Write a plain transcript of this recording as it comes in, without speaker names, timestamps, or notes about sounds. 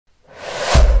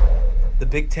the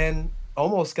Big Ten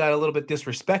almost got a little bit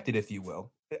disrespected, if you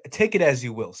will. Take it as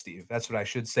you will, Steve. That's what I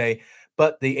should say.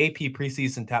 But the AP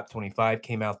preseason top 25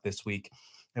 came out this week.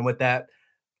 And with that,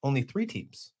 only 3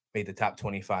 teams made the top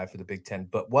 25 for the Big Ten.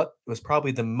 But what was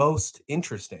probably the most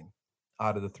interesting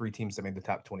out of the 3 teams that made the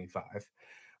top 25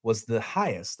 was the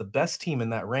highest, the best team in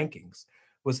that rankings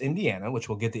was Indiana, which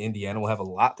we'll get to Indiana. We'll have a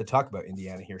lot to talk about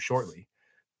Indiana here shortly.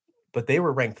 But they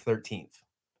were ranked 13th.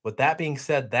 With that being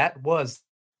said, that was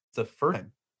the first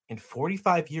time in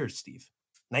 45 years, Steve,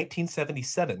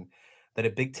 1977, that a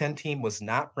Big Ten team was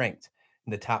not ranked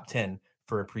in the top 10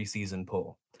 for a preseason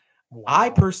poll. I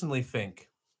Wow. personally think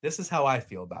this is how I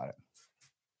feel about it.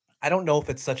 I don't know if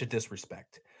it's such a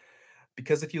disrespect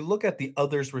because if you look at the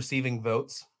others receiving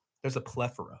votes, there's a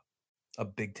plethora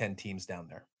of Big Ten teams down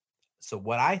there. So,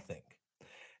 what I think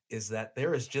is that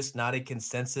there is just not a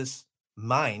consensus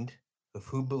mind of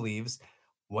who believes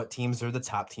what teams are the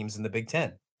top teams in the Big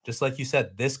Ten. Just like you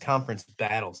said, this conference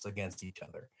battles against each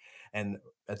other. And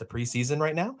at the preseason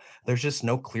right now, there's just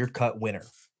no clear cut winner,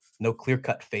 no clear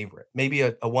cut favorite. Maybe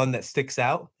a one that sticks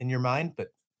out in your mind, but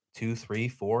two, three,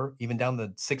 four, even down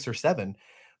to 6 or 7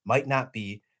 might not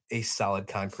be a solid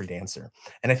concrete answer.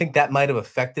 And I think that might have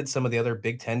affected some of the other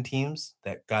Big Ten teams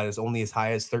that got as only as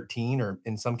high as 13 or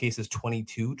in some cases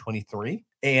 22, 23.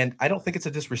 And I don't think it's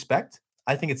a disrespect.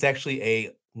 I think it's actually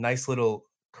a nice little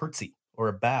curtsy or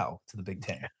a bow to the Big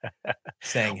Ten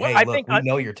saying, Well, hey, look, we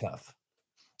know you're tough.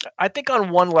 I think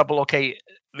on one level, okay,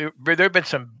 there have been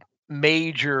some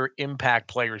major impact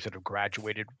players that have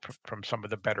graduated from some of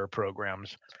the better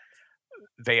programs.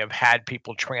 They have had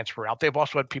people transfer out. They've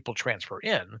also had people transfer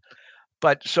in.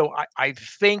 But so I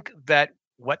think that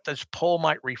what this poll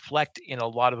might reflect in a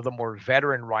lot of the more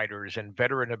veteran writers and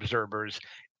veteran observers,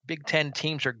 Big Ten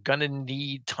teams are going to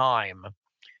need time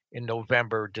in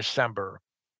November, December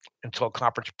until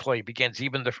conference play begins,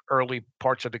 even the early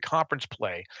parts of the conference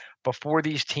play, before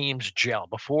these teams gel,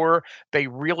 before they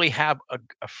really have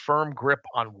a firm grip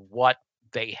on what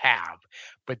they have.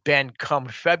 But then come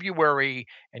February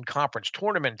and conference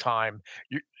tournament time,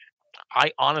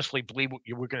 I honestly believe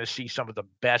we're going to see some of the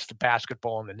best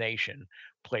basketball in the nation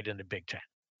played in the Big Ten.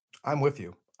 I'm with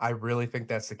you. I really think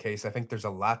that's the case. I think there's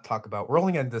a lot to talk about. We're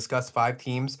only going to discuss 5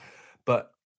 teams,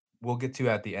 but we'll get to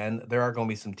at the end. There are going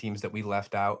to be some teams that we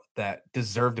left out that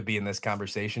deserve to be in this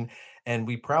conversation, and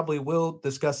we probably will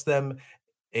discuss them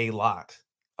a lot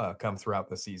come throughout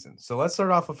the season. So let's start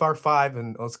off with our 5,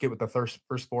 and let's get with the first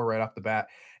 4 right off the bat.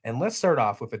 And let's start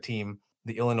off with a team,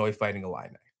 the Illinois Fighting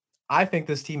Illini. I think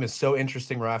this team is so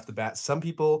interesting right off the bat. Some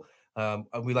people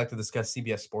we like to discuss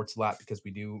CBS Sports a lot because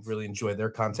we do really enjoy their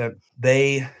content.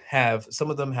 They have some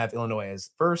of them have Illinois as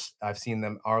first. I've seen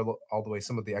them all the way.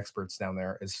 Some of the experts down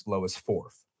there as low as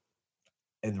fourth.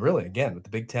 And really, again, with the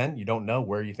Big Ten, you don't know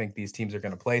where you think these teams are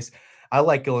going to place. I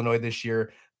like Illinois this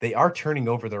year. They are turning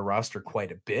over their roster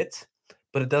quite a bit,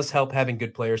 but it does help having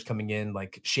good players coming in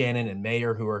like Shannon and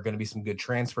Mayer, who are going to be some good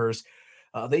transfers.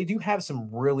 They do have some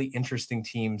really interesting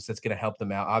teams that's going to help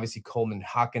them out. Obviously, Coleman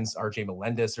Hawkins, RJ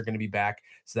Melendez are going to be back,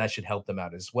 so that should help them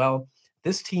out as well.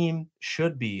 This team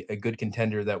should be a good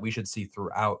contender that we should see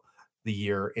throughout the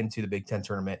year into the Big Ten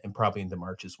tournament and probably into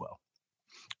March as well.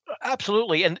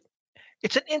 Absolutely. And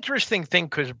it's an interesting thing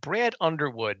because Brad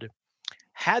Underwood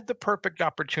had the perfect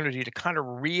opportunity to kind of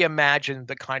reimagine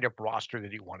the kind of roster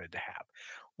that he wanted to have.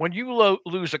 When you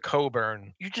lose a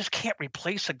Coburn, you just can't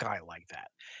replace a guy like that.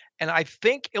 And I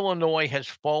think Illinois has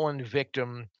fallen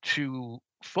victim to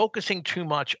focusing too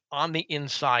much on the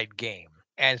inside game.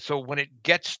 And so when it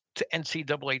gets to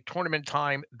NCAA tournament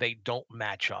time, they don't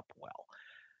match up well.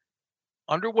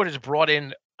 Underwood has brought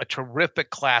in a terrific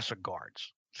class of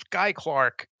guards. Sky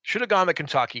Clark should have gone to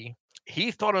Kentucky. He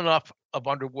thought enough of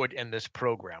Underwood in this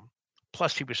program.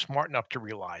 Plus, he was smart enough to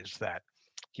realize that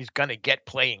he's going to get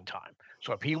playing time.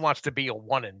 So if he wants to be a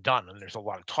one and done, and there's a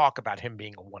lot of talk about him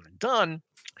being a one and done,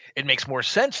 it makes more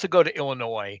sense to go to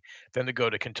Illinois than to go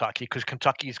to Kentucky because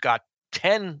Kentucky's got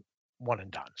 10 one and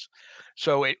dones.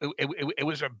 So it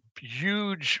was a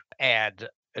huge ad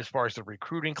as far as the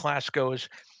recruiting class goes.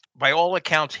 By all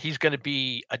accounts, he's going to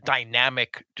be a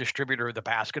dynamic distributor of the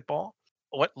basketball.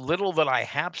 What little that I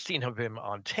have seen of him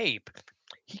on tape,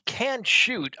 he can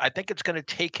shoot. I think it's going to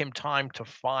take him time to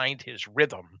find his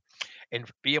rhythm and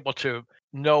be able to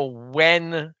know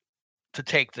when to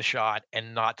take the shot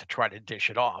and not to try to dish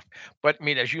it off. But I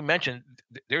mean, as you mentioned,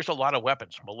 there's a lot of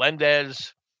weapons.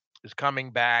 Melendez is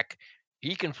coming back.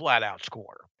 He can flat out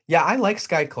score. Yeah, I like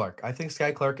Sky Clark. I think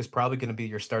Sky Clark is probably going to be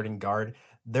your starting guard.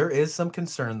 There is some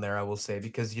concern there, I will say,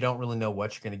 because you don't really know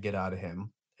what you're going to get out of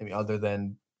him. I mean, other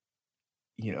than,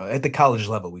 at the college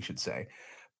level, we should say.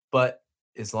 But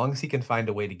as long as he can find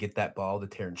a way to get that ball to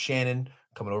Terrence Shannon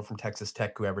coming over from Texas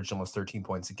Tech, who averaged almost 13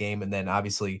 points a game, and then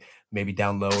obviously maybe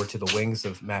down lower to the wings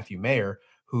of Matthew Mayer,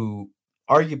 who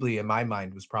arguably in my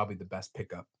mind was probably the best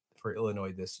pickup for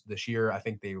Illinois this year. I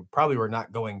think they probably were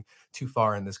not going too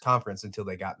far in this conference until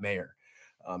they got Mayer.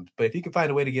 But if you can find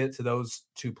a way to get it to those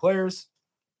two players,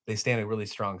 they stand a really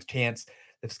strong chance.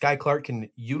 If Sky Clark can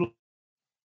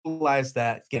utilize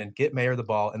that again and get Mayer the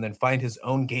ball and then find his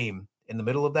own game in the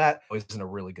middle of that, he's in a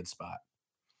really good spot.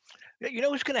 You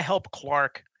know who's going to help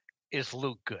Clark is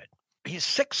Luke Good. He's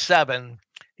 6'7".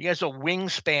 He has a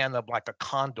wingspan of like a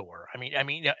condor. And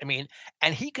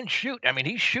he can shoot. I mean,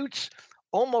 he shoots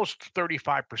almost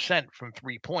 35% from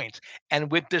 3 points.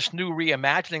 And with this new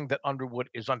reimagining that Underwood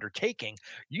is undertaking,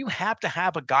 you have to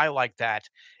have a guy like that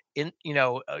in,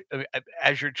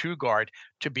 as your two guard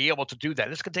to be able to do that.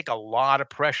 This could take a lot of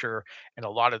pressure and a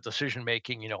lot of decision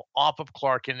making, off of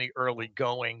Clark in the early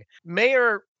going.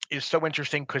 Mayer is so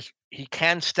interesting because he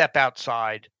can step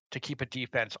outside to keep a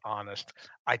defense honest.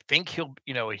 I think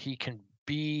he can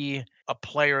be a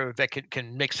player that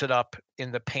can mix it up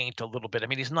in the paint a little bit. I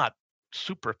mean, he's not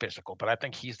super physical, but I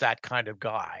think he's that kind of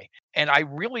guy. And I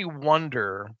really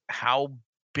wonder how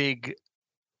big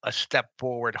a step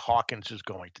forward Hawkins is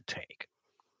going to take.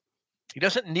 He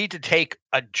doesn't need to take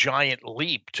a giant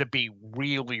leap to be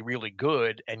really, really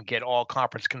good and get all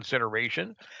conference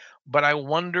consideration, but I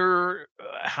wonder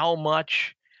how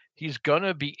much he's going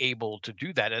to be able to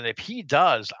do that. And if he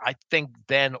does, I think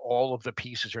then all of the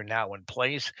pieces are now in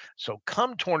place. So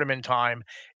come tournament time,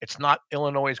 it's not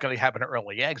Illinois is going to have an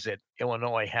early exit.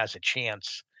 Illinois has a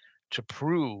chance to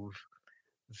prove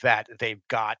that they've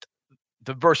got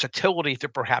the versatility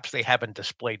that perhaps they haven't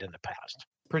displayed in the past.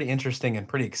 Pretty interesting and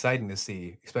pretty exciting to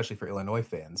see, especially for Illinois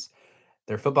fans.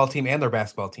 Their football team and their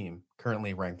basketball team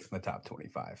currently ranked in the top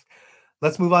 25.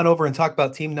 Let's move on over and talk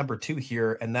about team number 2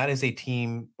 here, and that is a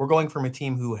team we're going from a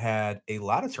team who had a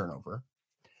lot of turnover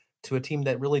to a team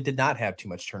that really did not have too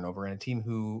much turnover and a team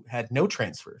who had no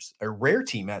transfers, a rare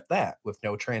team at that with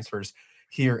no transfers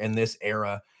here in this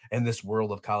era and this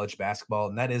world of college basketball,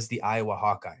 and that is the Iowa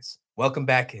Hawkeyes. Welcome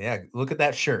back. Yeah, look at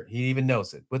that shirt. He even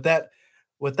knows it. With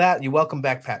that, you welcome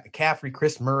back Pat McCaffrey,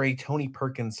 Chris Murray, Tony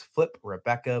Perkins, Flip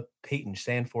Rebecca, Peyton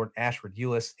Sanford, Ashford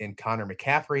Eulis, and Connor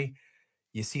McCaffrey.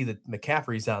 You see the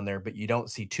McCaffrey's on there, but you don't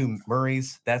see two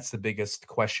Murrays. That's the biggest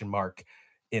question mark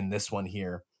in this one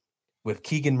here. With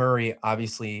Keegan Murray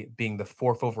obviously being the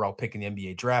 4th overall pick in the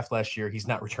NBA draft last year, he's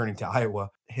not returning to Iowa.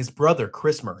 His brother,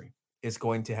 Chris Murray, is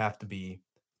going to have to be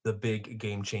the big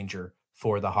game changer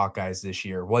for the Hawkeyes this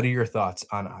year. What are your thoughts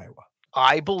on Iowa?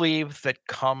 I believe that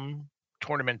come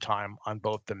tournament time on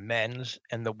both the men's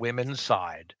and the women's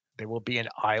side, there will be an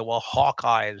Iowa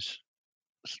Hawkeyes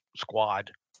squad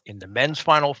in the men's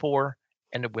Final Four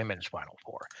and the women's Final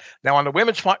Four. Now, on the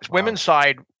women's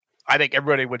side, I think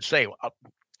everybody would say,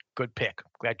 good pick.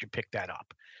 Glad you picked that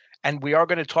up. And we are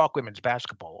going to talk women's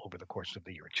basketball over the course of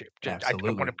the year, too. I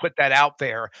want to put that out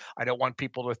there. I don't want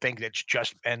people to think it's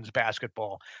just men's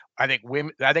basketball. I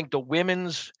think the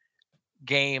women's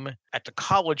game at the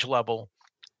college level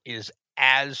is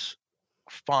as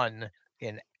fun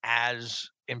and as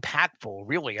impactful,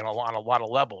 really, on a lot of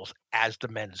levels as the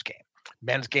men's game.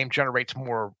 Men's game generates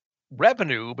more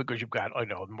revenue because you've got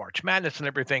March Madness and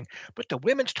everything, but the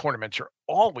women's tournaments are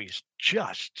always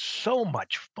just so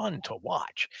much fun to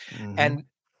watch, and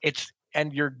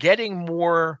you're getting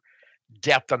more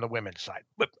depth on the women's side.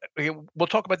 But we'll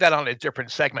talk about that on a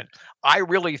different segment. I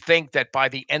really think that by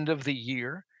the end of the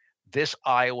year, this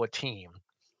Iowa team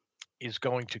is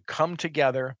going to come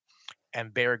together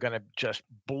and they're going to just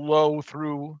blow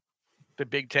through the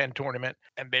Big Ten tournament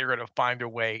and they're going to find their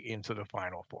way into the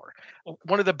Final Four.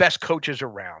 One of the best coaches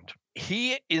around.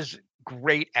 He is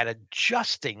great at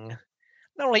adjusting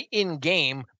not only in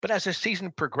game, but as the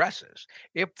season progresses.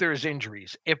 If there's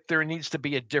injuries, if there needs to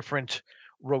be a different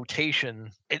rotation,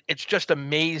 it's just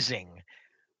amazing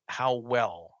how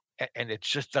well. And it's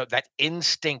just that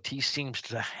instinct he seems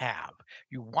to have.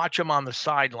 You watch him on the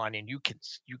sideline, and you can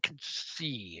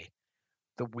see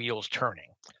the wheels turning,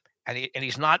 and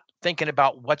he's not thinking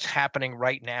about what's happening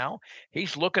right now.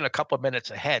 He's looking a couple of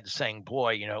minutes ahead, saying,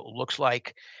 "Boy, it looks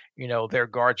like their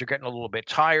guards are getting a little bit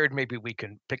tired. Maybe we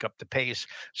can pick up the pace."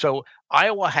 So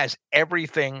Iowa has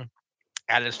everything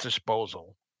at its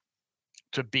disposal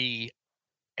to be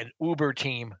an uber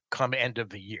team come end of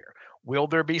the year. Will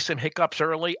there be some hiccups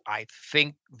early? I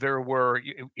think there were.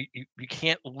 You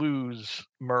can't lose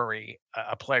Murray,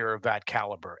 a player of that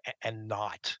caliber, and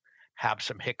not have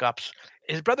some hiccups.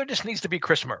 His brother just needs to be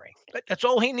Chris Murray. That's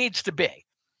all he needs to be.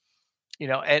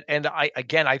 And I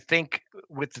again, I think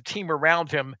with the team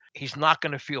around him, he's not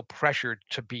gonna feel pressured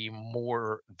to be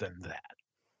more than that.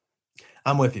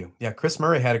 I'm with you. Yeah, Chris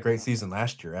Murray had a great season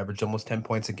last year, averaged almost 10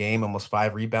 points a game, almost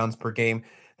 5 rebounds per game.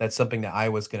 That's something that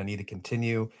Iowa's going to need to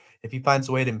continue. If he finds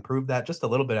a way to improve that just a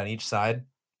little bit on each side,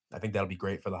 I think that'll be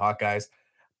great for the Hawkeyes.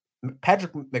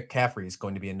 Patrick McCaffrey is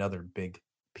going to be another big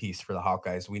piece for the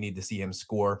Hawkeyes. We need to see him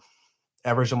score,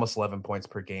 average almost 11 points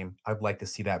per game. I'd like to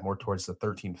see that more towards the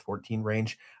 13, 14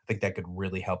 range. I think that could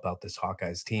really help out this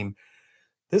Hawkeyes team.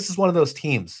 This is one of those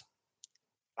teams.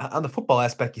 On the football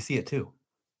aspect, you see it too.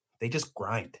 They just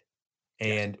grind. Yes.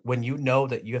 And when you know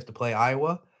that you have to play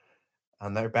Iowa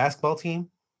on their basketball team,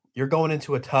 you're going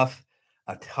into a tough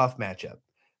matchup.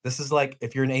 This is like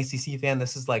if you're an ACC fan,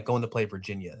 this is like going to play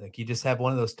Virginia. Like you just have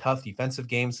one of those tough defensive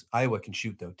games. Iowa can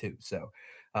shoot though too. So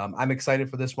I'm excited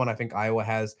for this one. I think Iowa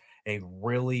has a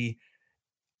really,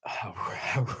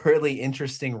 really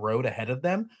interesting road ahead of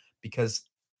them because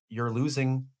you're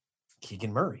losing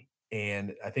Keegan Murray,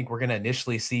 and I think we're going to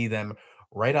initially see them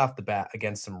right off the bat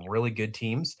against some really good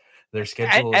teams. Their And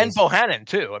schedule and is Bohannon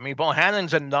too. I mean,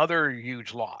 Bohannon's another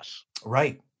huge loss.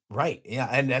 right, right, yeah,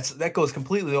 and that goes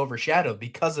completely overshadowed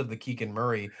because of the Keegan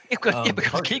Murray Because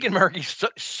departure. Keegan Murray's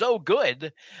so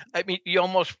good. I mean, you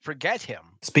almost forget him.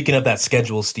 Speaking of that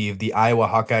schedule, Steve, the Iowa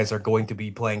Hawkeyes are going to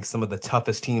be playing some of the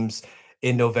toughest teams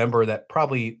in November that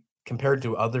probably compared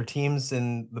to other teams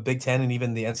in the Big Ten and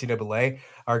even the NCAA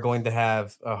are going to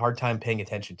have a hard time paying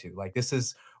attention to. Like this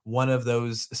is one of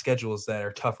those schedules that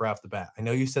are tougher off the bat. I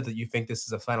know you said that you think this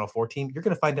is a Final Four team. You're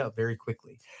going to find out very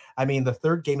quickly. I mean, the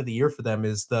third game of the year for them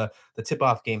is the tip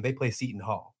off game. They play Seton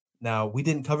Hall. Now we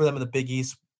didn't cover them in the Big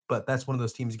East, but that's one of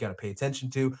those teams you got to pay attention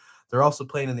to. They're also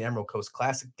playing in the Emerald Coast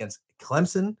Classic against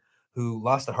Clemson, who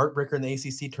lost a heartbreaker in the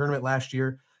ACC tournament last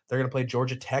year. They're going to play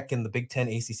Georgia Tech in the Big Ten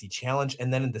ACC Challenge.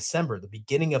 And then in December, the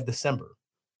beginning of December,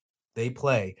 they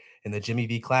play in the Jimmy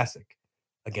V Classic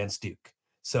against Duke.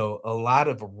 So a lot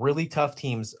of really tough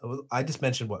teams. I just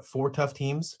mentioned what, four tough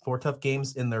teams, four tough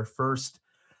games in their first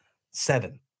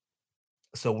seven.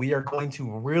 So we are going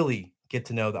to really get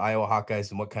to know the Iowa Hawkeyes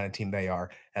and what kind of team they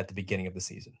are at the beginning of the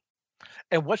season.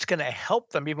 And what's gonna help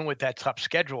them even with that tough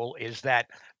schedule is that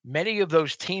many of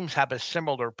those teams have a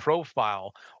similar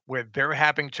profile where they're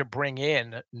having to bring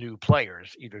in new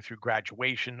players, either through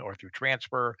graduation or through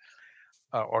transfer,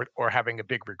 or having a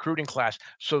big recruiting class.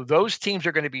 So those teams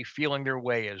are gonna be feeling their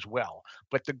way as well.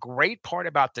 But the great part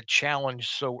about the challenge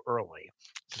so early,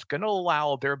 it's gonna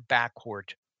allow their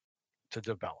backcourt to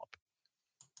develop.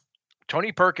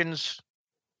 Tony Perkins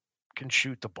can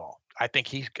shoot the ball. I think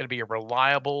he's going to be a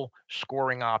reliable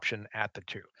scoring option at the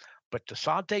two. But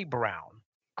Desante Brown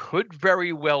could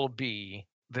very well be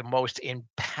the most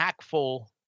impactful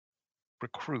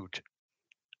recruit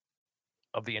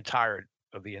of the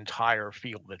entire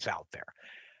field that's out there.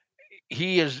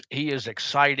 He is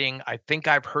exciting. I think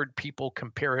I've heard people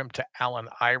compare him to Allen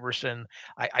Iverson.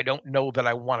 I don't know that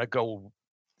I want to go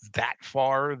that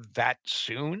far that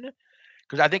soon.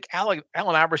 Because I think Allen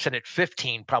Iverson at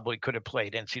 15 probably could have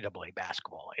played NCAA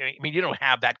basketball. I mean, you don't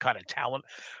have that kind of talent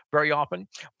very often,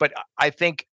 but I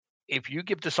think if you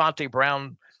give Desante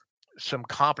Brown some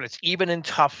confidence, even in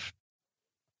tough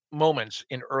moments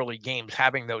in early games,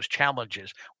 having those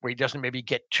challenges where he doesn't maybe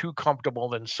get too comfortable,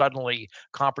 then suddenly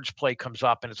conference play comes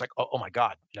up and it's like, oh my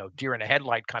God, deer in a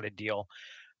headlight kind of deal.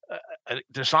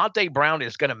 Desante Brown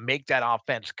is going to make that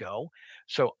offense go.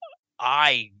 So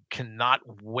I cannot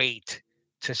wait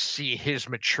to see his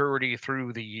maturity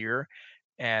through the year.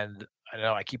 And I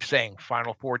know I keep saying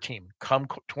Final Four team come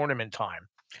tournament time.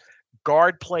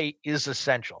 Guard play is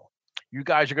essential. You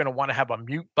guys are going to want to have a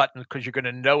mute button because you're going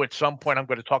to know at some point I'm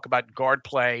going to talk about guard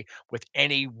play with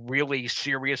any really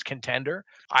serious contender.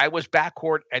 I was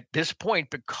backcourt at this point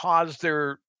because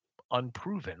they're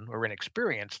unproven or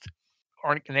inexperienced,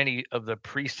 aren't in any of the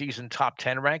preseason top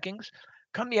 10 rankings.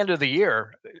 Come the end of the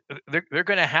year, they're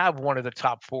going to have one of the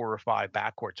top 4 or 5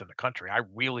 backcourts in the country. I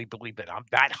really believe that. I'm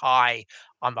that high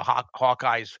on the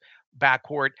Hawkeyes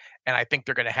backcourt, and I think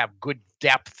they're going to have good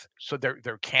depth. So there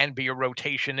can be a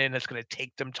rotation in. It's going to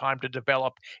take them time to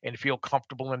develop and feel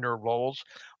comfortable in their roles.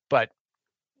 But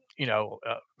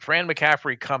Fran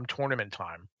McCaffrey come tournament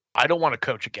time. I don't want to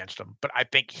coach against him, but I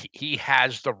think he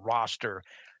has the roster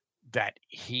that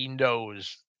he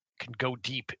knows can go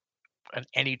deep in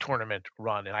any tournament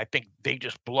run, and I think they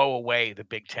just blow away the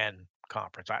Big Ten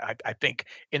conference. I think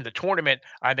in the tournament,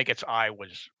 I think it's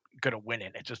Iowa's going to win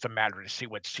it. It's just a matter to see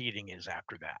what seeding is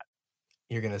after that.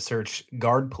 You're going to search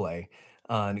guard play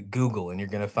on Google and you're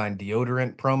going to find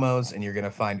deodorant promos and you're going to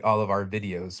find all of our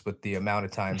videos with the amount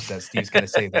of times that Steve's going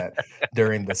to say that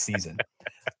during the season.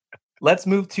 Let's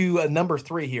move to number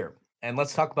 3 here, and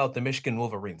let's talk about the Michigan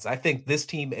Wolverines. I think this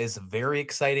team is very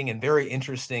exciting and very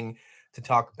interesting to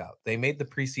talk about. They made the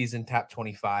preseason top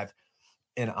 25,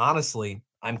 and honestly,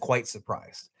 I'm quite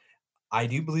surprised. I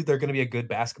do believe they're gonna be a good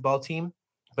basketball team,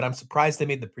 but I'm surprised they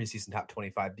made the preseason top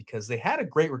 25 because they had a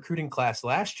great recruiting class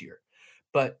last year,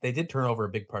 but they did turn over a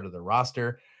big part of their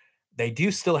roster. They do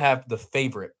still have the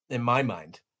favorite in my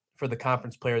mind for the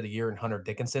conference player of the year in Hunter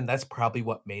Dickinson. That's probably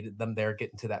what made them there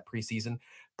get into that preseason.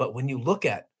 But when you look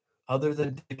at other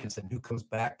than Dickinson, who comes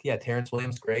back, yeah, Terrence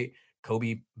Williams great,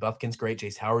 Kobe Buffkin's great,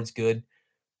 Jace Howard's good,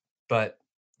 but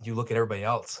you look at everybody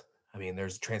else. I mean,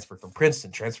 there's a transfer from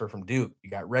Princeton, transfer from Duke. You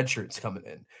got red shirts coming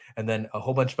in, and then a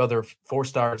whole bunch of other 4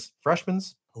 stars, freshmen.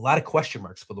 A lot of question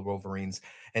marks for the Wolverines,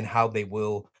 and how they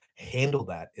will handle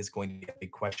that is going to be a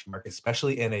big question mark,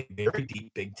 especially in a very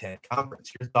deep Big Ten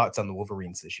conference. Your thoughts on the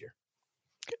Wolverines this year?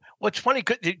 Well, it's funny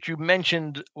that you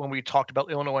mentioned when we talked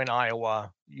about Illinois and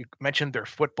Iowa, you mentioned their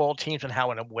football teams and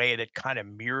how, in a way, that kind of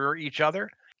mirror each other.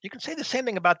 You can say the same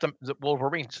thing about the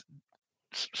Wolverines.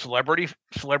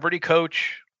 Celebrity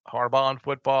coach, Harbaugh in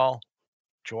football,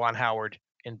 Juwan Howard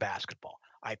in basketball.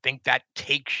 I think that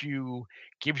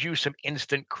gives you some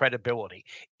instant credibility,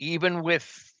 even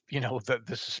with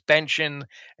the suspension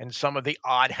and some of the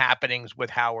odd happenings with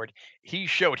Howard. He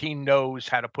showed he knows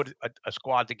how to put a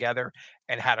squad together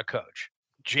and how to coach.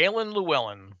 Jalen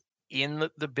Llewellyn in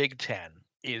the Big Ten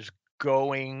is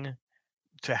going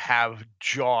to have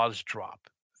jaws drop.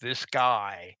 This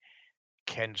guy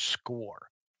can score.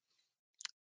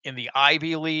 In the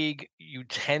Ivy League, you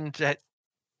tend to,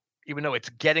 even though it's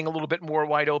getting a little bit more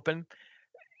wide open,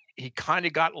 he kind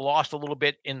of got lost a little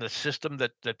bit in the system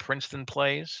that Princeton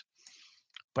plays.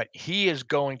 But he is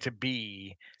going to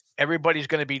be everybody's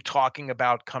going to be talking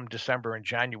about come December and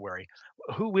January.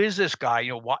 Who is this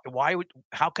guy?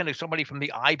 How can somebody from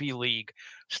the Ivy League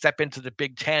step into the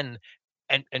Big Ten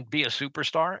and be a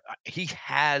superstar? He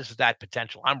has that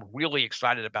potential. I'm really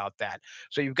excited about that.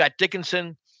 So you've got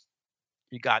Dickinson,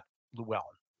 you got Llewellyn.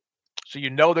 So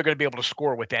they're going to be able to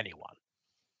score with anyone.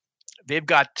 They've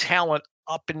got talent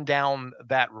up and down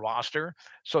that roster,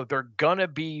 so they're gonna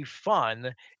be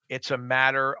fun. It's a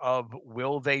matter of,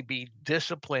 will they be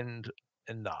disciplined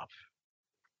enough?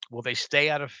 Will they stay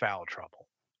out of foul trouble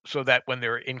so that when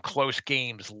they're in close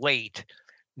games late,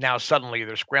 now suddenly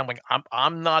they're scrambling?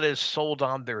 I'm not as sold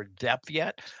on their depth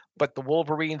yet, but the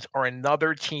Wolverines are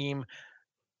another team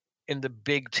in the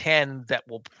Big Ten that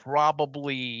will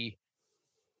probably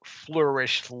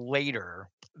flourish later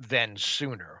than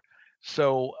sooner.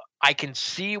 So I can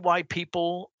see why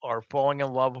people are falling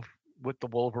in love with the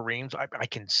Wolverines. I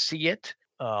can see it.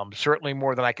 Certainly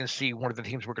more than I can see one of the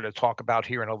teams we're going to talk about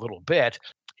here in a little bit.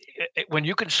 When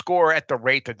you can score at the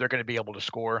rate that they're going to be able to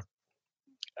score,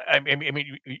 I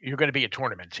mean, you're going to be a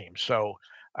tournament team. So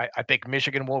I think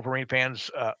Michigan Wolverine fans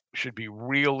should be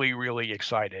really, really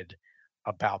excited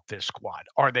about this squad.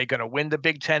 Are they going to win the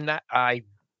Big Ten? I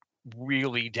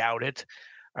really doubt it.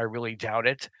 I really doubt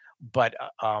it. But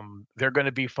they're going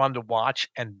to be fun to watch,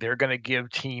 and they're going to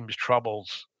give teams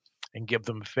troubles and give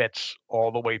them fits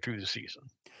all the way through the season.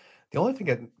 The only thing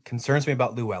that concerns me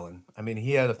about Llewellyn, I mean,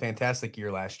 he had a fantastic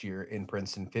year last year in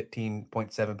Princeton,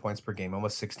 15.7 points per game,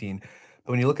 almost 16.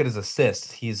 But when you look at his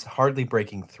assists, he's hardly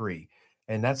breaking three.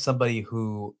 And that's somebody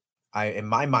who in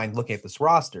my mind, looking at this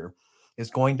roster, is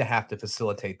going to have to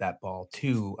facilitate that ball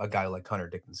to a guy like Hunter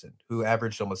Dickinson, who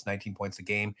averaged almost 19 points a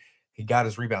game. He got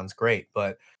his rebounds great,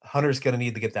 but Hunter's going to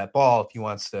need to get that ball if he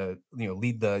wants to,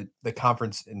 lead the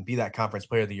conference and be that conference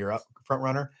player of the year up front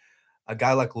runner. A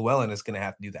guy like Llewellyn is going to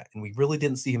have to do that. And we really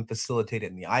didn't see him facilitate it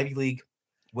in the Ivy League.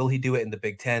 Will he do it in the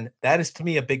Big Ten? That is, to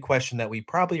me, a big question that we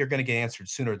probably are going to get answered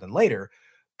sooner than later.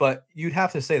 But you'd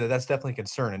have to say that that's definitely a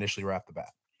concern initially right off the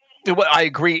bat. Well, I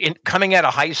agree. In coming out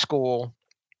of high school,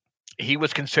 he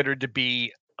was considered to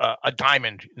be a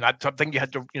diamond, not something you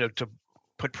had to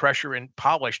put pressure and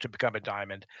polish to become a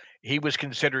diamond. He was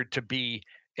considered to be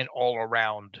an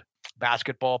all-around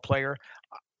basketball player.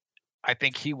 I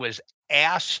think he was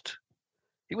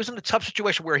in a tough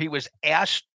situation where he was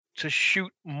asked to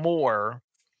shoot more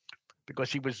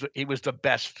because he was the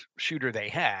best shooter they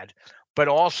had, but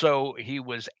also he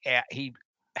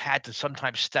had to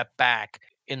sometimes step back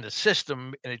in the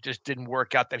system, and it just didn't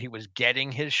work out that he was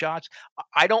getting his shots.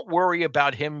 I don't worry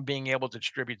about him being able to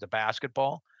distribute the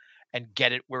basketball and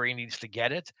get it where he needs to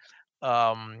get it.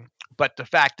 But the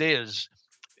fact is,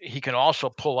 he can also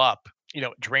pull up,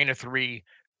 drain a three,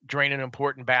 drain an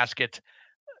important basket.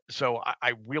 So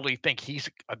I really think he's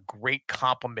a great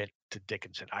complement to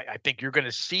Dickinson. I think you're going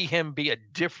to see him be a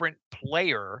different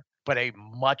player, but a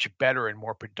much better and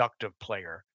more productive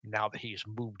player now that he's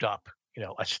moved up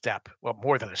a step, well,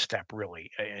 more than a step really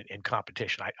in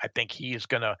competition. I think he is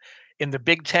going to, in the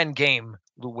Big Ten game,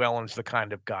 Llewellyn's the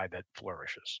kind of guy that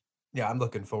flourishes. Yeah, I'm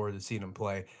looking forward to seeing him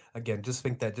play. Again, just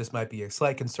think that just might be a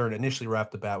slight concern initially right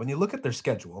off the bat. When you look at their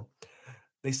schedule,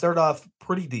 they start off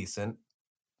pretty decent,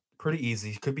 pretty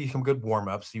easy. Could be some good warm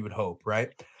ups, you would hope, right?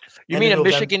 You And mean in a November,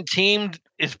 Michigan team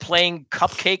is playing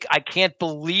cupcake? I can't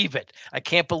believe it. I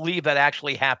can't believe that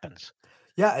actually happens.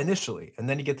 yeah, initially. And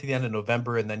then you get to the end of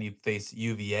November, and then you face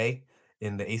UVA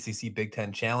in the ACC Big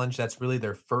Ten Challenge. That's really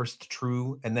their first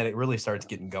true, and then it really starts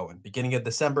getting going. Beginning of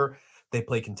December, they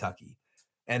play Kentucky.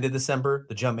 End of December,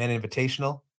 the Jumpman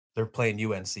Invitational, they're playing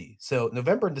UNC. So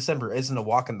November and December isn't a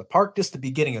walk in the park. Just the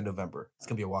beginning of November, it's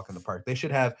gonna be a walk in the park. They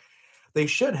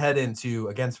should head into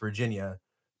against Virginia.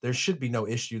 There should be no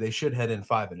issue. They should head in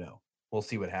 5-0. We'll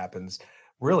see what happens.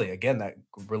 Really, again, that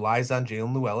relies on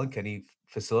Jalen Llewellyn. Can he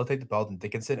facilitate the Belton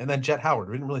Dickinson? And then Jet Howard.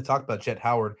 We didn't really talk about Jet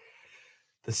Howard,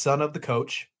 the son of the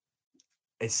coach.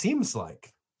 It seems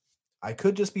like I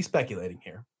could just be speculating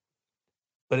here,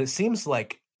 but it seems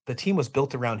like the team was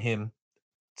built around him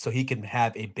so he can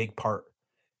have a big part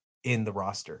in the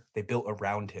roster. They built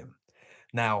around him.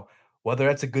 Now, whether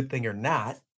that's a good thing or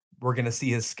not, we're going to see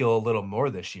his skill a little more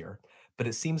this year. But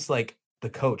it seems like the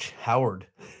coach, Howard,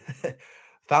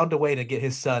 found a way to get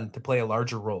his son to play a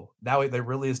larger role. Now there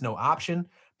really is no option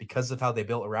because of how they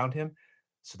built around him.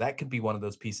 So that could be one of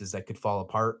those pieces that could fall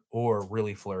apart or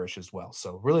really flourish as well.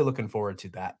 So really looking forward to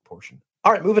that portion.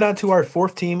 All right, moving on to our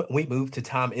fourth team, we move to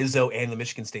Tom Izzo and the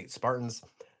Michigan State Spartans.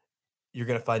 You're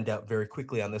going to find out very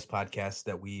quickly on this podcast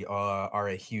that we are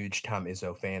a huge Tom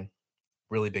Izzo fan,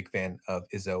 really big fan of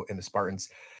Izzo and the Spartans.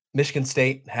 Michigan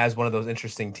State has one of those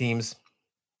interesting teams.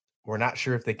 We're not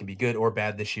sure if they can be good or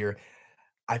bad this year.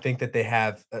 I think that they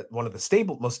have one of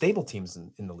the most stable teams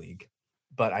in the league,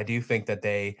 but I do think that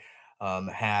they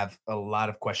have a lot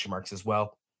of question marks as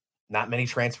well. Not many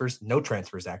transfers, no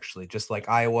transfers actually. Just like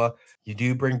Iowa, you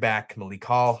do bring back Malik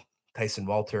Hall, Tyson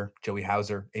Walter, Joey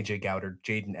Hauser, AJ Goudard,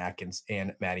 Jaden Atkins,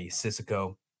 and Matty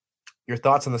Sissoko. Your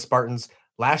thoughts on the Spartans?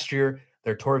 Last year,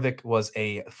 their Torvik was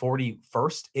a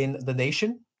 41st in the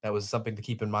nation. That was something to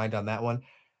keep in mind on that one.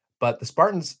 But the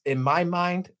Spartans, in my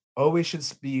mind, always should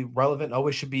be relevant,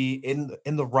 always should be in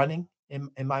the running in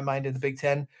my mind in the Big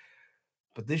Ten.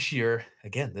 But this year,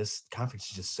 again, this conference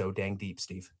is just so dang deep,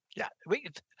 Steve. Yeah,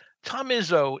 Tom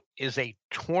Izzo is a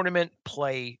tournament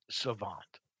play savant.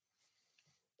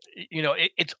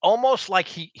 It's almost like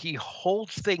he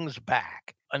holds things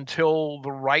back until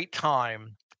the right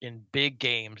time in big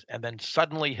games, and then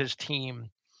suddenly his team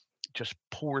just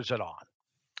pours it on.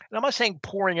 And I'm not saying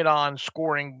pouring it on,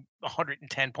 scoring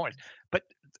 110 points, but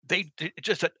it's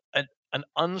just an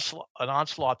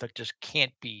onslaught that just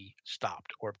can't be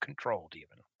stopped or controlled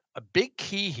even. A big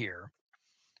key here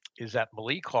is that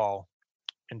Malik Hall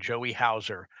and Joey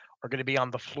Hauser are going to be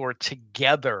on the floor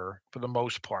together for the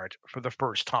most part for the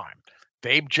first time.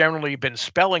 They've generally been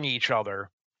spelling each other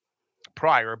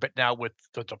prior, but now with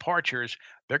the departures,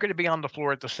 they're going to be on the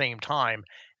floor at the same time.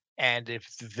 And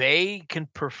if they can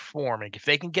perform, and if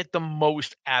they can get the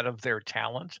most out of their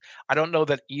talents, I don't know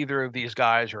that either of these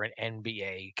guys are an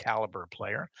NBA caliber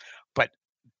player, but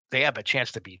they have a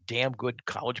chance to be damn good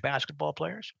college basketball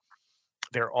players.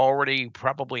 They're already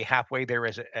probably halfway there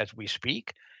as we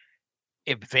speak.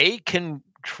 If they can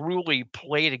truly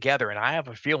play together, and I have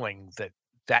a feeling that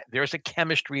there's a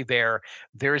chemistry there,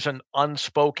 there's an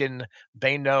unspoken,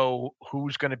 they know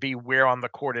who's going to be where on the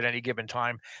court at any given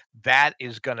time. That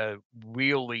is going to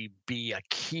really be a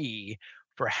key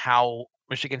for how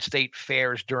Michigan State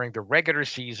fares during the regular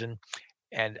season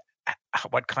and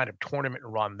what kind of tournament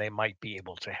run they might be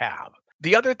able to have.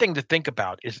 The other thing to think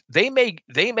about is they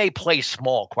may play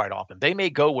small quite often. They may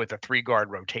go with a three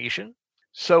guard rotation.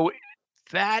 So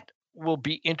that will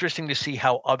be interesting to see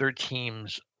how other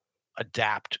teams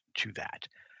adapt to that.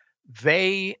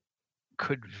 They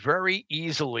could very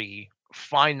easily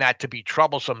find that to be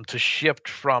troublesome to shift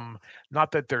from,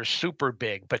 not that they're super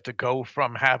big, but to go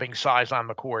from having size on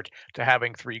the court to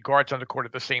having three guards on the court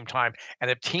at the same time.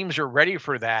 And if teams are ready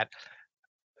for that,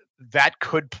 that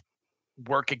could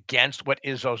work against what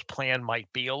Izzo's plan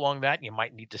might be along that. You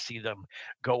might need to see them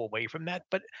go away from that.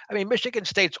 But I mean, Michigan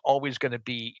State's always going to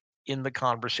be in the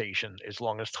conversation as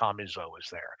long as Tom Izzo is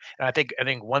there. And I think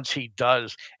once he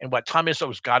does, and what Tom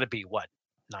Izzo's got to be, what,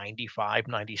 95,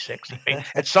 96. I mean,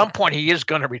 at some point he is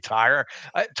going to retire.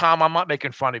 Tom, I'm not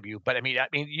making fun of you, but I mean,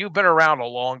 you've been around a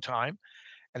long time,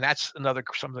 and that's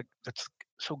something that's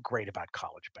so great about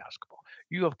college basketball.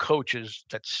 You have coaches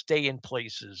that stay in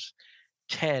places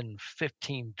 10,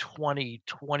 15, 20,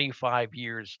 25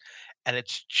 years. And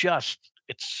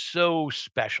It's so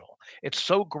special. It's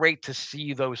so great to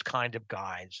see those kind of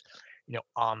guys,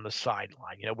 on the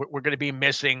sideline. We're going to be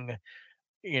missing,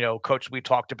 coach. We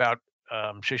talked about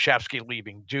Krzyzewski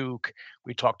leaving Duke.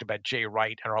 We talked about Jay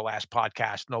Wright in our last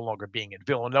podcast, no longer being at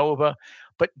Villanova.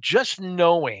 But just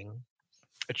knowing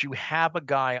that you have a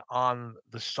guy on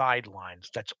the sidelines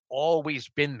that's always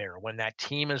been there when that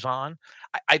team is on,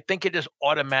 I think it just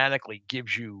automatically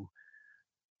gives you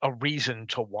a reason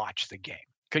to watch the game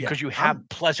Yeah, because you have I'm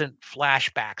pleasant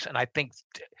flashbacks. And I think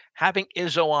having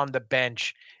Izzo on the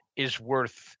bench is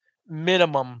worth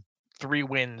minimum 3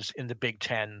 wins in the Big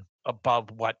Ten above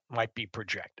what might be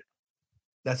projected.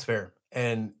 That's fair.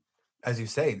 And as you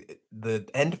say, the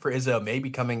end for Izzo may be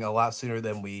coming a lot sooner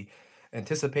than we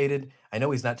anticipated. I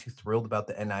know he's not too thrilled about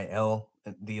the NIL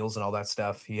deals and all that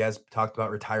stuff. He has talked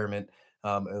about retirement,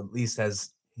 at least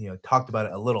has talked about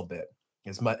it a little bit,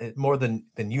 as much more than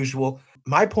usual.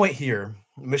 My point here,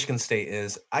 Michigan State,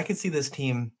 is I could see this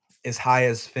team as high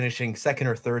as finishing second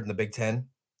or third in the Big Ten,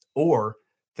 or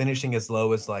finishing as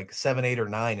low as like 7, 8, or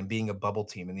 9 and being a bubble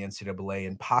team in the NCAA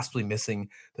and possibly missing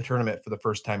the tournament for the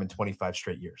first time in 25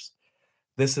 straight years.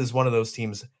 This is one of those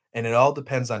teams, and it all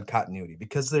depends on continuity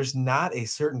because there's not a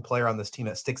certain player on this team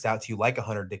that sticks out to you like a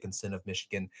Hunter Dickinson of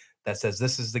Michigan that says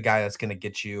this is the guy that's going to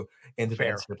get you into the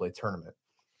Fair. NCAA tournament.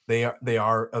 They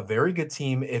are a very good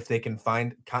team if they can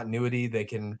find continuity. They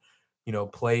can,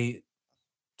 play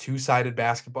two-sided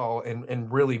basketball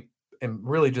and really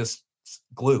just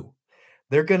glue.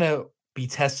 They're gonna be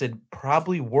tested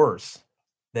probably worse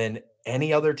than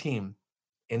any other team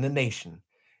in the nation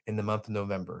in the month of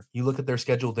November. You look at their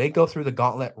schedule, they go through the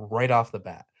gauntlet right off the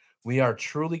bat. We are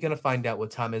truly going to find out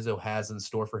what Tom Izzo has in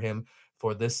store for him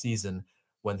for this season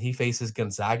when he faces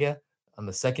Gonzaga on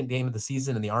the second game of the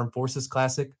season in the Armed Forces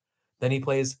Classic. Then he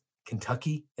plays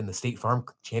Kentucky in the State Farm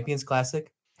Champions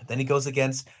Classic. Then he goes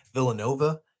against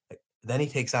Villanova. Then he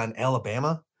takes on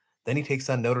Alabama. Then he takes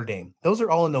on Notre Dame. Those are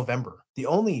all in November. The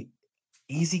only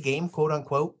easy game, quote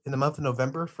unquote, in the month of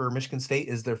November for Michigan State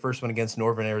is their first one against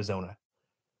Northern Arizona.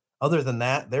 Other than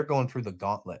that, they're going through the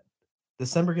gauntlet.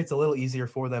 December gets a little easier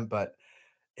for them, but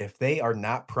if they are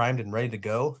not primed and ready to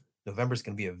go, November is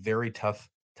going to be a very tough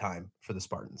time for the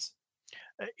Spartans.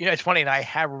 It's funny, and I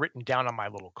have written down on my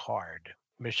little card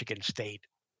Michigan State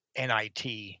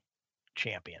NIT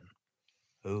champion.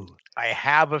 Ooh, I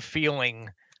have a feeling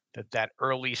that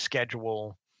early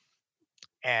schedule,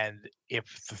 and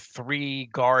if the 3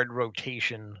 guard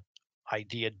rotation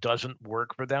idea doesn't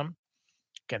work for them,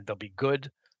 again, they'll be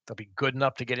good. They'll be good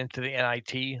enough to get into the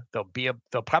NIT.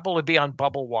 They'll probably be on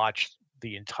bubble watch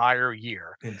the entire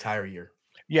year. entire year.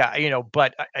 Yeah,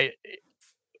 but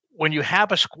when you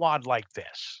have a squad like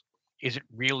this, is it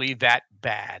really that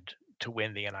bad to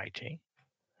win the NIT?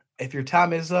 If you're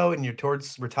Tom Izzo and you're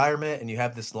towards retirement and you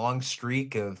have this long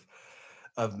streak of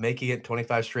making it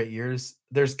 25 straight years,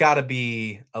 there's got to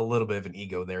be a little bit of an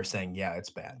ego there saying, yeah,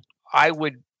 it's bad. I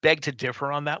would beg to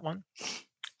differ on that one.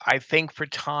 I think for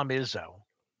Tom Izzo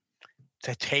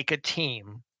to take a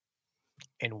team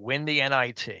and win the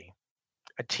NIT,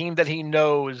 a team that he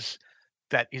knows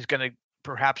that he's going to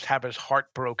perhaps have his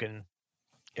heart broken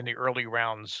in the early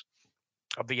rounds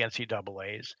of the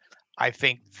NCAAs, I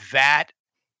think that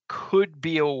could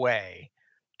be a way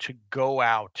to go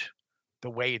out the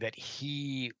way that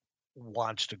he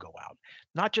wants to go out.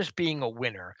 Not just being a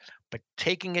winner, but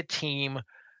taking a team,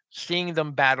 seeing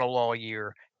them battle all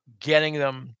year, getting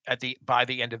them by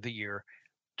the end of the year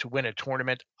to win a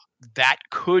tournament. That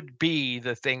could be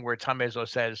the thing where Tom Izzo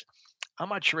says, I'm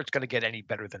not sure it's going to get any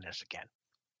better than this again.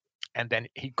 And then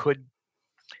he could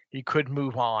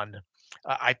move on.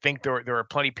 I think there are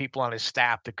plenty of people on his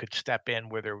staff that could step in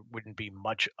where there wouldn't be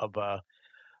much of a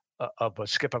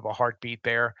skip of a heartbeat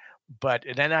there. But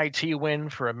an NIT win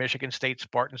for a Michigan State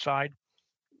Spartan side,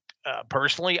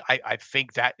 personally, I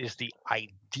think that is the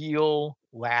ideal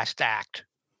last act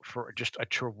for just a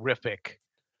terrific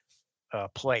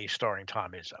play starring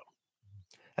Tom Izzo.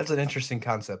 That's an interesting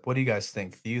concept. What do you guys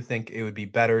think? Do you think it would be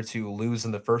better to lose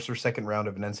in the first or second round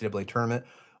of an NCAA tournament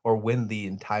or win the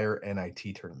entire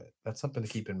NIT tournament? That's something to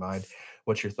keep in mind.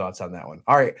 What's your thoughts on that one?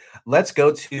 All right, let's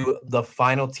go to the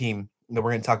final team that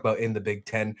we're going to talk about in the Big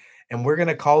Ten. And we're going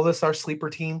to call this our sleeper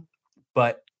team.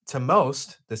 But to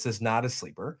most, this is not a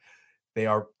sleeper. They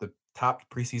are the top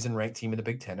preseason ranked team in the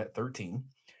Big Ten at 13.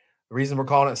 The reason we're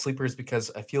calling it sleeper is because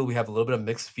I feel we have a little bit of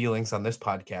mixed feelings on this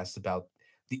podcast about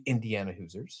the Indiana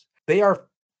Hoosiers. They are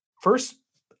first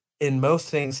in most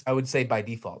things, I would say by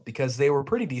default, because they were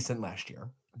pretty decent last year.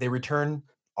 They return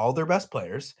all their best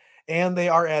players, and they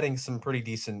are adding some pretty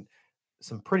decent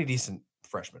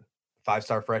freshmen.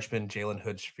 5-star freshman Jalen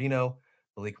Hood Schifino,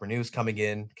 Malik Renew's coming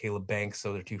in, Caleb Banks,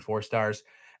 so they're two 4 stars.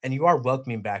 And you are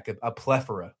welcoming back a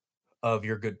plethora of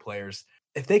your good players.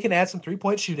 If they can add some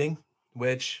 3-point shooting,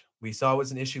 which we saw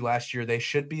was an issue last year, they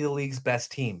should be the league's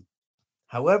best team.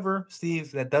 However,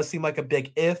 Steve, that does seem like a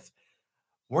big if.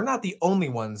 We're not the only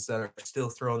ones that are still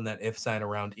throwing that if sign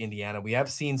around Indiana. We have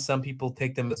seen some people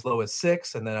take them as low as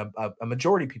 6, and then a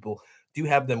majority of people do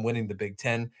have them winning the Big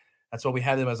Ten. That's why we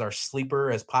have them as our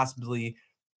sleeper, as possibly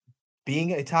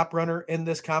being a top runner in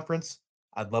this conference.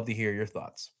 I'd love to hear your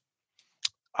thoughts.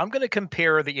 I'm going to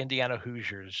compare the Indiana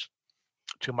Hoosiers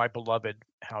to my beloved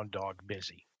hound dog,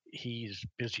 Busy. He's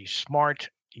busy smart,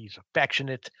 he's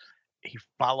affectionate, he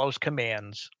follows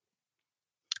commands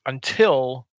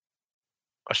until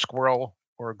a squirrel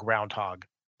or a groundhog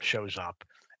shows up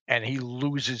and he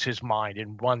loses his mind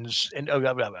and runs and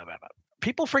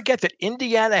people forget that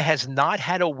Indiana has not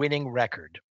had a winning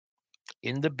record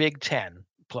in the Big Ten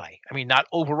play. I mean, not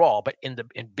overall, but in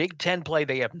Big Ten play,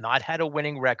 they have not had a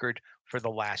winning record for the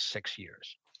last 6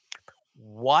 years.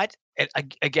 What and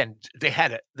again, they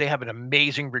have an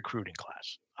amazing recruiting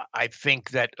class. I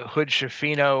think that Hood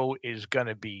Schifino is going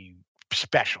to be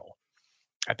special.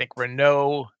 I think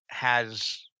Renault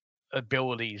has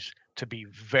abilities to be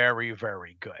very,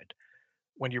 very good.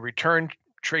 When you return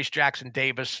Trace Jackson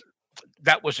Davis,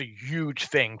 that was a huge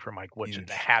thing for Mike Woodson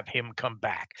to Huge. have him come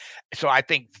back. So I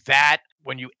think that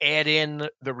when you add in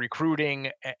the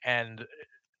recruiting and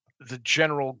the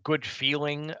general good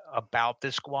feeling about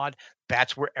this squad,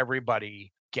 that's where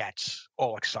everybody gets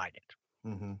all excited.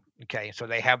 Mm-hmm. Okay, so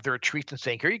they have their treats and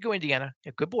saying, "Here you go, Indiana.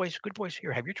 Yeah, good boys, good boys.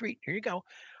 Here, have your treat. Here you go."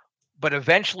 But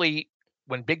eventually,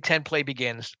 when Big Ten play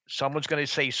begins, someone's going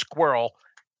to say squirrel,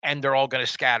 and they're all going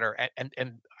to scatter.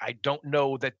 And I don't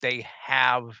know that they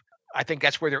have. I think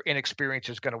that's where their inexperience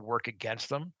is going to work against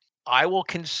them. I will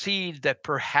concede that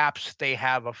perhaps they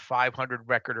have a 500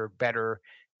 record or better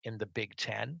in the Big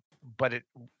Ten, but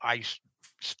I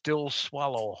still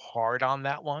swallow hard on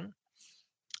that one,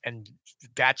 and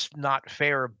that's not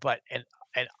fair.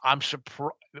 And I'm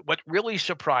surprised. What really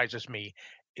surprises me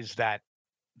is that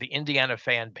the Indiana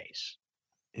fan base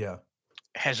Yeah.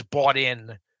 has bought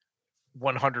in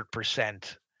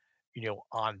 100%,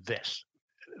 on this.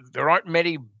 There aren't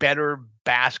many better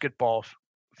basketball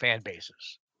fan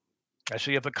bases,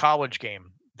 especially of the college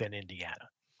game, than Indiana.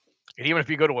 And even if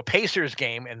you go to a Pacers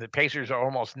game and the Pacers are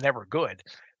almost never good,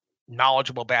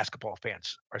 knowledgeable basketball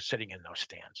fans are sitting in those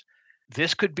stands.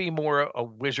 This could be more a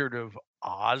Wizard of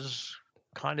Oz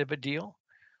kind of a deal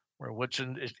where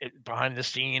Woodson is behind the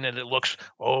scene and it looks,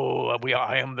 oh,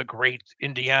 I am the great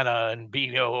Indiana and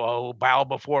bow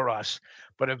before us.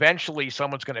 But eventually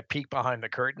someone's going to peek behind the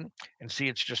curtain and see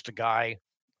it's just a guy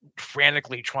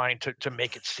frantically trying to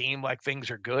make it seem like things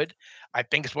are good. I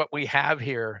think it's what we have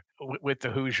here with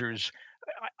the Hoosiers.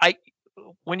 I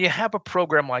when you have a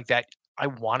program like that, I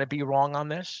want to be wrong on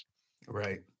this,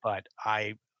 Right. but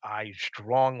I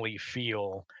strongly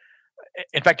feel.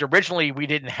 In fact, originally we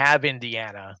didn't have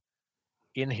Indiana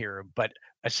in here, but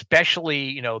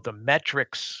especially, the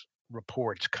metrics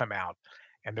reports come out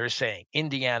and they're saying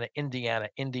Indiana, Indiana,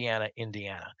 Indiana,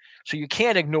 Indiana. So you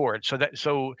can't ignore it.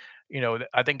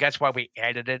 I think that's why we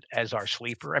added it as our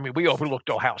sleeper. I mean, we overlooked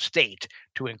Ohio State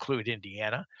to include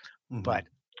Indiana, Mm-hmm. but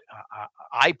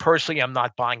I personally am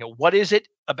not buying it. What is it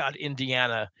about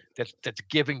Indiana that's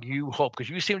giving you hope? Because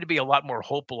you seem to be a lot more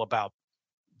hopeful about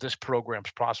this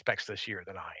program's prospects this year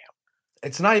than I am.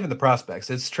 It's not even the prospects,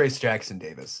 it's Trace Jackson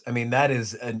Davis. I mean, that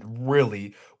is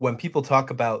really when people talk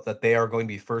about that they are going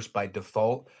to be first by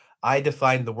default, I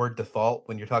define the word default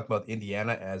when you're talking about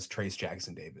Indiana as Trace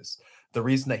Jackson Davis. The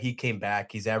reason that he came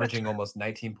back, he's That's averaging fair. almost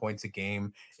 19 points a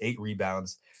game, 8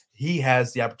 rebounds. He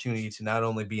has the opportunity to not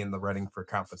only be in the running for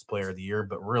Conference Player of the Year,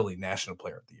 but really National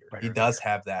Player of the Year. He Better the does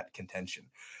year. have that contention.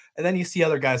 And then you see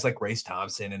other guys like Race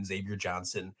Thompson and Xavier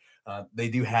Johnson. They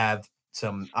do have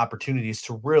some opportunities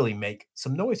to really make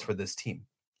some noise for this team.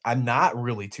 I'm not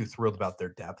really too thrilled about their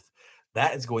depth.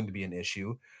 That is going to be an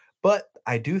issue. But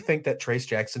I do think that Trace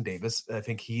Jackson Davis, I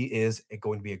think he is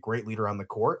going to be a great leader on the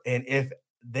court. And if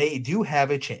they do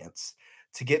have a chance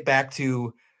to get back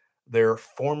to their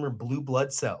former blue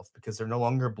blood self, because they're no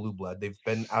longer blue blood, they've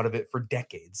been out of it for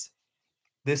decades.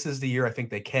 This is the year I think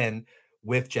they can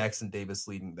with Jackson Davis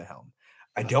leading the helm.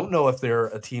 I don't know if they're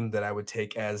a team that I would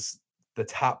take as the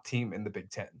top team in the Big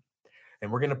Ten.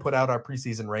 And we're going to put out our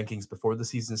preseason rankings before the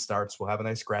season starts. We'll have a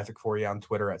nice graphic for you on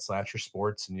Twitter at Slasher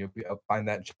Sports, and you'll find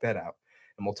that and check that out.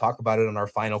 And we'll talk about it on our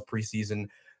final preseason,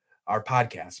 our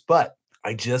podcast. But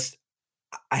I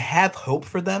have hope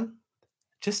for them,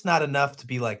 just not enough to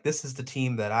be like, this is the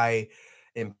team that I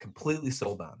am completely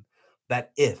sold on.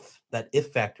 That if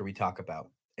factor we talk about.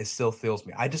 It still fills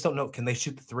me. I just don't know. Can they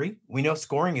shoot the three? We know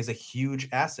scoring is a huge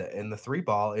asset, and the three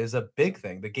ball is a big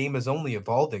thing. The game is only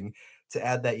evolving to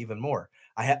add that even more.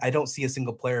 I don't see a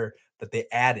single player that they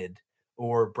added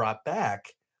or brought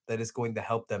back that is going to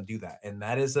help them do that. And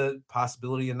that is a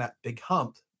possibility in that big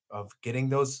hump of getting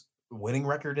those winning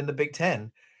record in the Big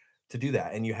Ten to do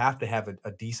that. And you have to have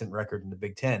a decent record in the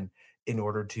Big Ten in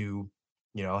order to,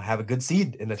 have a good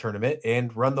seed in the tournament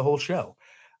and run the whole show.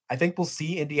 I think we'll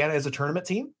see Indiana as a tournament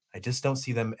team. I just don't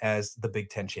see them as the Big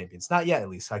Ten champions. Not yet, at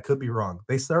least. I could be wrong.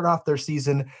 They start off their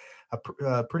season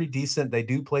pretty decent. They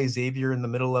do play Xavier in the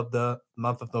middle of the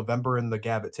month of November in the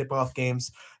Gavitt tip-off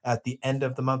games. At the end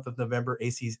of the month of November,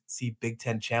 ACC Big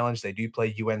Ten Challenge, they do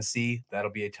play UNC.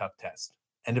 That'll be a tough test.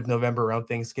 End of November around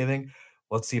Thanksgiving,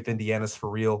 let's see if Indiana's for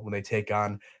real when they take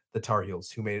on the Tar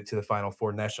Heels, who made it to the Final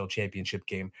Four national championship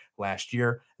game last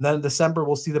year. And then in December,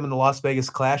 we'll see them in the Las Vegas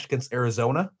Clash against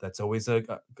Arizona. That's always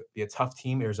be a tough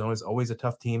team. Arizona is always a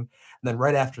tough team. And then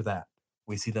right after that,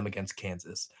 we see them against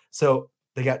Kansas. So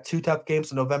they got two tough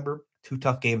games in November, two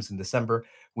tough games in December.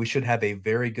 We should have a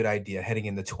very good idea heading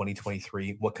into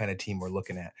 2023 what kind of team we're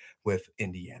looking at with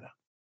Indiana.